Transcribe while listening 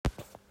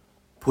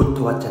พุทธ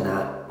วจนะ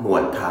หมว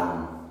ดธรรม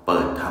เปิ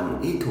ดธรรม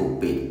ที่ถูก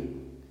ปิด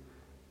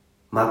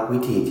มรรควิ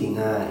ธีที่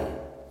ง่าย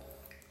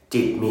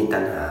จิตมีตั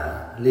ณหา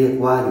เรียก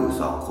ว่าอยู่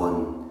สองคน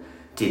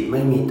จิตไ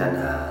ม่มีตัณ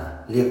หา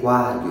เรียกว่า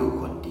อยู่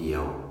คนเดีย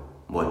ว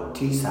บท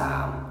ที่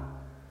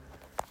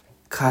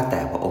3ข้าแต่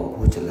พระองค์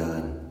ผู้เจริ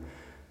ญ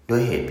ด้ว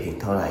ยเหตุเพียง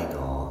เท่าไหร่หน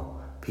อ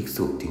ภิก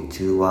ษุจึง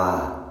ชื่อว่า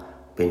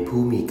เป็น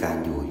ผู้มีการ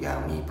อยู่อย่าง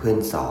มีเพื่อน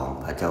สอง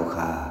พระเจ้า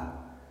ข้า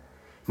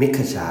มิค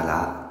ชาล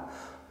ะ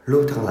รู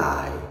ปทั้งหลา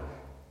ย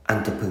อั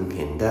นจะพึงเ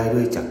ห็นได้ด้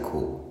วยจัก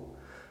ขุ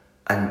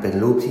อันเป็น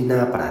รูปที่น่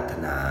าปรารถ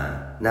นา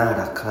น่า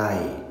รักใคร่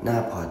น่า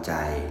พอใจ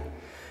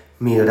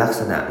มีลัก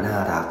ษณะน่า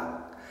รัก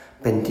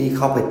เป็นที่เ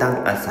ข้าไปตั้ง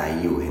อาศัย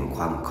อยู่แห่งค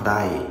วามใค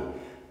ร่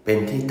เป็น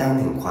ที่ตั้ง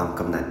แห่งความก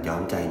ำหนัดย้อ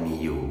มใจมี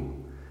อยู่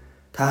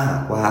ถ้าหา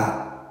กว่า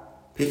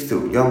ภิกษุ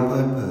ย่อมเพลิ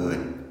ดเพลิน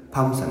พ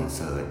ร่ำสรรเส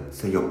ริญ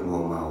สยบงั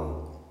วเมา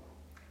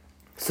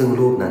ซึ่ง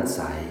รูปนั้นใ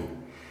ส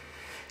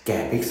แก่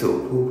ภิกษุ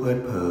ผู้เพลิด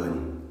เพลิน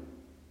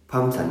พ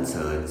ร่ำสรรเส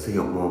ริญสย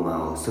บงัวเมา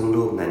ซึ่ง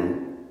รูปนั้น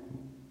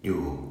อ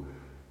ยู่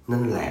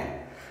นั่นแหละ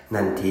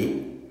นันทิ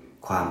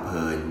ความเพ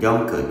ลินย่อม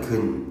เกิดขึ้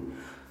น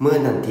เมื่อ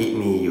นันทิ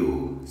มีอยู่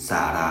ส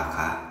าราค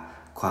ะ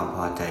ความพ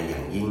อใจอย่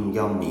างยิ่ง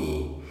ย่อมมี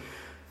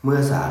เมื่อ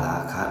สารา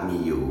คะมี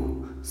อยู่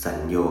สัญ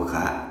โยค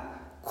ะ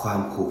ความ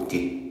ผูกจิ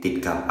ตติด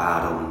กับอา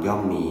รมณ์ย่อ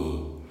มมี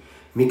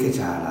มิค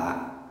ชาละ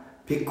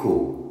ภิกขุ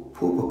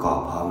ผู้ประกอบ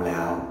พร้อมแล้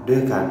วด้ว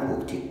ยการผู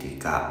กจิตติด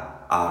กับ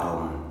อาร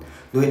มณ์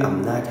ด้วยอ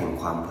ำนาจแห่ง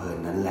ความเพลิน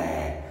นั้นแล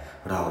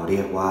เราเรี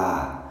ยกว่า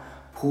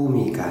ผู้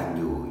มีการอ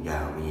ยู่อย่า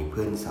งมีเ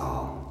พื่อนสอ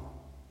ง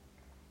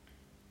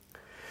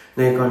ใ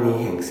นกรณี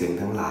แห่งเสียง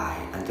ทั้งหลาย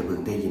อันจะพึง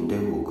ได้ยินด้ว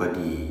ยหูก็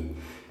ดี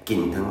กลิ่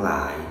นทั้งหล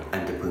ายอั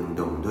นจะพึง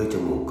ดมด้วยจ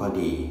มูกก็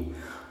ดี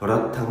ร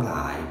สทั้งหล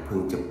ายพึง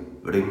จะ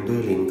ลิ้มด้ว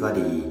ยลิ้นก็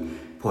ดี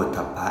โผฏ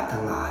ฐัพพะ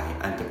ทั้งหลาย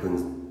อันจะพึง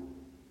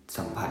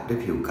สัมผัสด้วย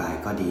ผิวกาย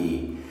ก็ดี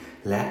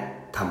และ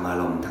ธรรมา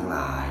รมณ์ทั้งหล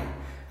าย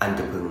อันจ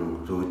ะพึง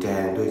รู้แจ้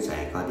งด้วยใจ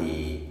ก็ดี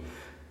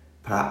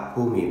พระ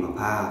ผู้มีพระ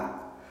ภาค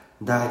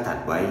ได้ตรัส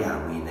ไว้อย่าง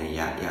มีนัยย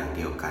ะอย่างเ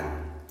ดียวกัน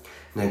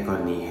ในกร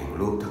ณีแห่ง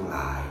รูปทั้งหล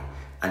าย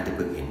อันจะ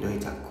พึงเห็นด้วย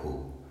จักขุ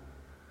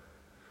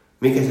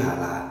มิคชา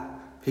ละ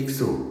ภิก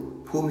ษุ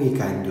ผู้มี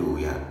การอยู่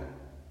อย่าง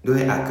ด้ว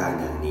ยอาการ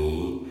อย่างนี้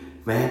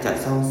แม้จะ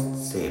ต้อง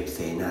เสพเส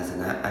นาส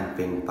นะอันเ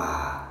ป็นป่า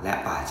และ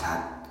ป่าชัด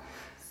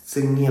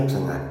ซึ่งเงียบส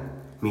งัด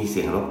มีเ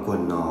สียงรบกว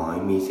นน้อย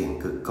มีเสียง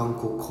กึกก้อง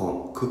คึ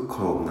กโค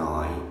รมน้อ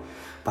ย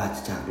ปราศ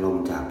จากลม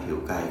จากผิว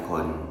กายค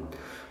น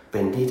เป็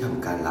นที่ท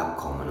ำการรับ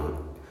ของมนุษ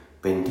ย์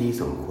เป็นที่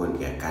สมควร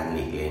แก่การห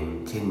ลีกเล่น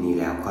เช่นนี้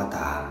แล้วก็ต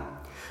าม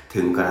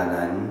ถึงกระ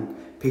นั้น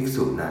ภิก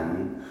ษุนั้น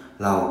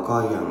เราก็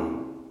ยัง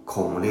ค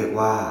งเรียก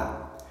ว่า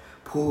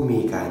ผู้มี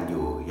การอ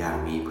ยู่อย่าง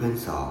มีเพื่อน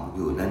สองอ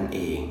ยู่นั่นเอ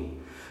ง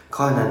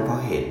ข้อนั้นเพราะ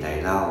เหตุใด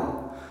เล่า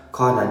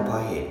ข้อนั้นเพรา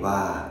ะเหตุว่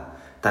า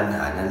ตัณห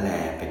านั้นแล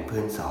เป็นเพื่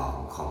อนสอง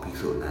ของภิก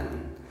ษุนั้น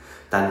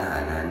ตัณหา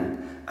นั้น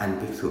อัน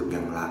ภิกษุยั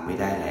งละไม่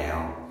ได้แล้ว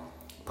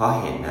เพราะ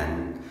เหตุนั้น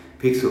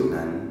ภิกษุ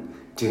นั้น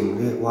จึง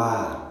เรียกว่า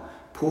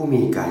ผู้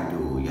มีการอ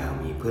ยู่อย่าง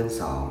มีเพื่อน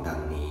สองดั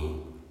งนี้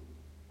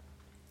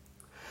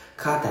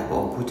ข้าแต่พระ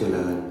องค์ผู้เจ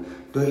ริญ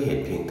ด้วยเห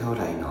ตุเพียงเท่า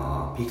ไรหนอ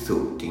ภิกษุ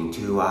จึง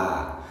ชื่อว่า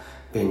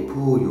เป็น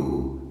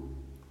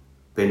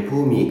ผู้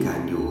มีกา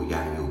รอยู่อย่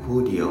างอยู่ผู้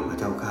เดียวพระ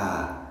เจ้าข้า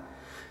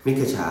มิ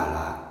คชาล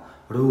ะ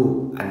รูป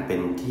อันเป็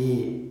นที่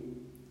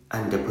อั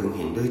นจะพึงเ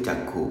ห็นด้วยจัก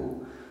ขุ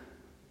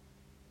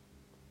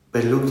เป็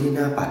นรูปที่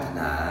น่าปรารถ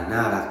นาน่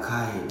ารักใค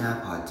ร่น่า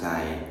พอใจ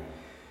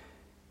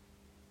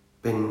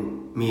เป็น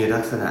มีลั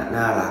กษณะ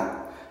น่ารัก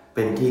เ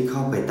ป็นที่เข้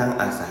าไปตั้ง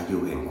อาศัยอ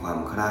ยู่แห่งความ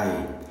ใคร่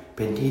เ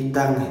ป็นที่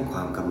ตั้งแห่งคว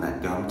ามกำหนัด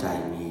ย้อมใจ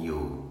มีอ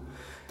ยู่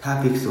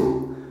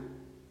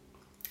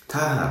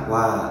ถ้าหาก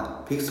ว่า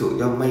ภิกษุ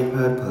ย่อมไม่เพ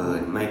ลิดเพลิ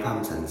นไม่พร่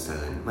ำสรรเสริ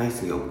ญไม่ส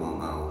ยบมัว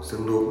เมาซึ่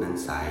งรูปนั้น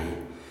ใส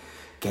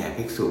แก่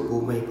ภิกษุผู้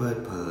ไม่เพลิด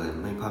เพลิน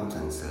ไม่พร่ำส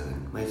รรเสริญ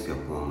ไม่สย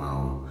บมัวเมา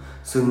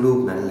ซึ่งรูป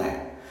นั้นแหละ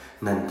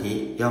นันทิ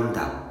ย่อม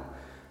ดับ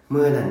เ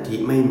มื่อนันทิ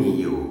ไม่มี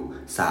อยู่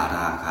สาร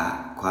าคะ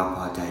ความพ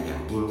อใจอย่า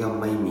งยิ่งย่อม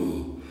ไม่มี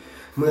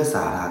เมื่อส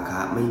าราคะ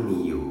ไม่มี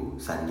อยู่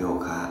สัญโย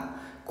คะ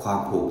ความ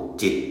ผูก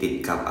จิตติด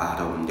กับอา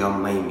รมณ์ย่อม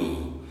ไม่มี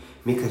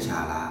มิคชา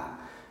ละ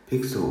ภิ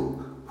กษุ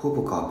ผู้ป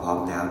ระกอบพร้อม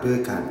แล้วด้วย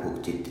การผูก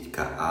จิตติด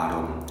กับอาร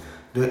มณ์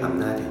ด้วยอ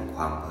ำนาจแห่งค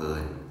วามเพลิ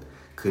น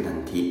คือนัน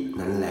ทิ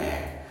นั้นแหละ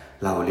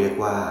เราเรียก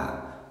ว่า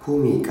ผู้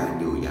มีการ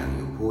อยู่อย่างอ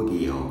ยู่ผู้เ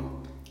ดียว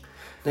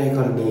ในก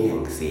รณีแห่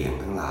งเสียง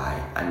ทั้งหลาย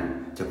อัน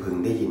จะพึง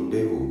ได้ยินด้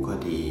วยหูก็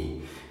ดี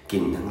ก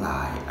ลิ่นทั้งหล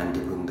ายอันจ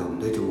ะพึงดม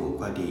ด้วยจมูก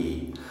ก็ดี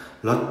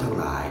รสทั้ง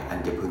หลายอัน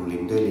จะพึงลิ้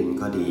มด้วยลิ้น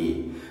ก็ดี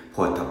โผ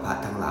ฏฐัพพะ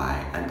ทั้งหลาย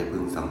อันจะพึ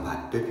งสัมผัส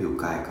ด้วยผิว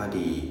กายก็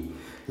ดี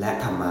และ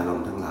ธรรมารม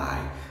ณ์ทั้งหลาย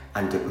อั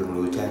นจะพึง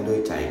รู้แจ้งด้วย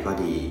ใจก็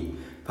ดี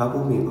พระ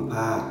ผู้มีพระภ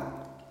าค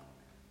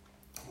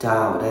เจ้า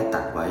ได้ต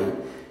รัสไว้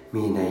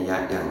มีนัยยะ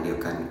อย่างเดียว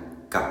กัน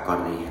กับกร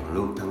ณีแห่ง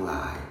รูปทั้งหล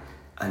าย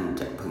อัน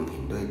จะพึงเห็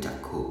นด้วยจัก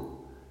ขุ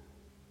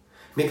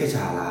มิคช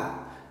าละ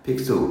ภิก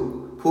ษุ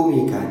ผู้มี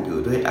การอยู่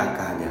ด้วยอา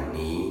การอย่าง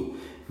นี้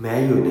แม้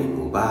อยู่ในห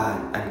มู่บ้าน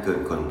อันเกิด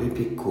ผลด้วย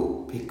ภิกขุ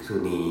ภิกษุ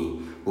ณี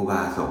อุบ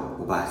าสก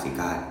อุบาสิ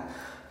กา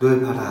ด้วย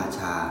พระรา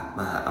ชาม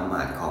หาอม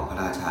าตย์ของพระ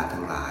ราชา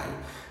ทั้งหลาย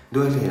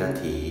ด้วยเดรัจ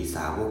ฉีส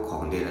าวกขอ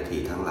งเดรัจฉี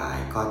ทั้งหลาย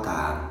ก็ต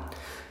าม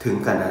ถึง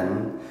กระนั้น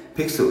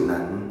ภิกษุ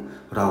นั้น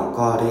เรา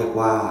ก็เรียก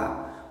ว่า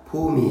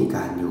ผู้มีก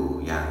ารอยู่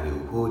อย่างอยู่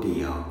ผู้เดี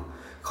ยว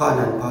ข้อ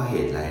นั้นเพราะเห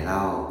ตุไรเล่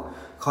า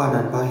ข้อ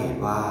นั้นเพราะเหตุ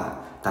ว่า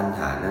ตัณห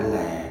านั้นแ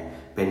ล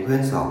เป็นเพื่อ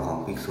นสองของ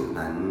ภิกษุ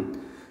นั้น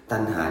ตั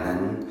ณหานั้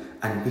น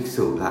อันภิก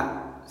ษุละ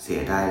เสีย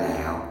ได้แ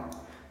ล้ว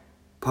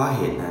เพราะเ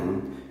หตุนั้น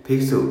ภิ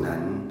กษุนั้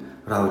น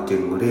เราจึ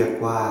งเรียก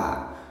ว่า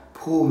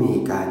ผู้มี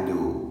การอ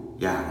ยู่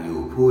อย่างอยู่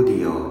ผู้เ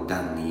ดียวดั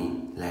งนี้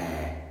แล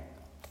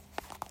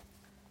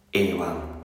เอวัง